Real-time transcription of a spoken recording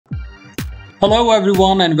Hello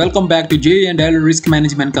everyone and welcome back to J&L Risk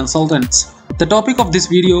Management Consultants. The topic of this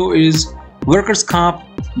video is Workers' Comp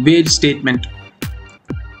Wage Statement.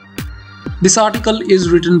 This article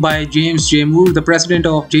is written by James J. Moore, the president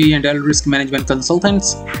of J&L Risk Management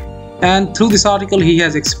Consultants, and through this article he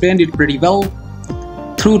has explained it pretty well.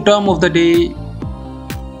 Through term of the day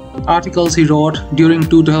articles he wrote during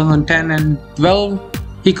 2010 and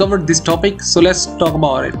 12, he covered this topic, so let's talk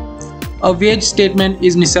about it. A wage statement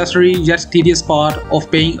is necessary yet tedious part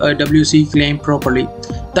of paying a WC claim properly.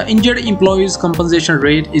 The injured employee's compensation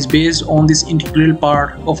rate is based on this integral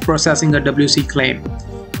part of processing a WC claim.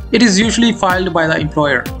 It is usually filed by the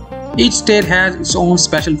employer. Each state has its own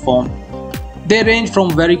special form. They range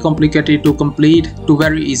from very complicated to complete to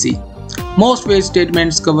very easy. Most wage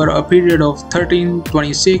statements cover a period of 13,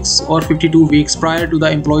 26 or 52 weeks prior to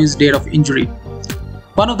the employee's date of injury.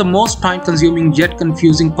 One of the most time-consuming yet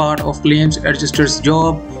confusing part of claims adjuster's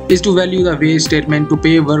job is to value the wage statement to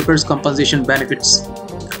pay workers' compensation benefits.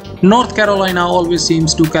 North Carolina always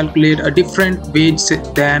seems to calculate a different wage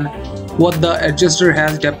than what the adjuster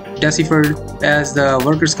has deciphered as the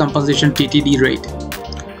workers' compensation TTD rate.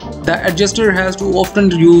 The adjuster has to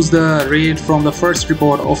often use the rate from the first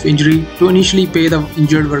report of injury to initially pay the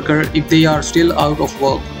injured worker if they are still out of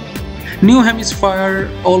work. New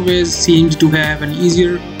Hampshire always seemed to have an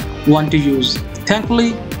easier one to use.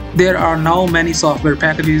 Thankfully, there are now many software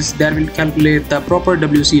packages that will calculate the proper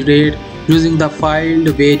WC rate using the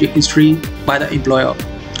filed wage history by the employer.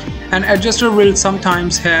 An adjuster will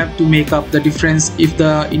sometimes have to make up the difference if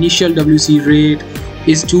the initial WC rate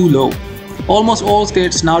is too low. Almost all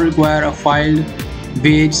states now require a filed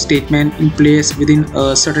wage statement in place within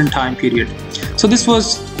a certain time period. So this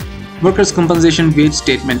was Workers' Compensation Wage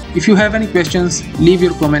Statement. If you have any questions, leave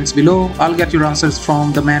your comments below. I'll get your answers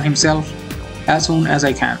from the man himself as soon as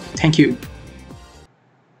I can. Thank you.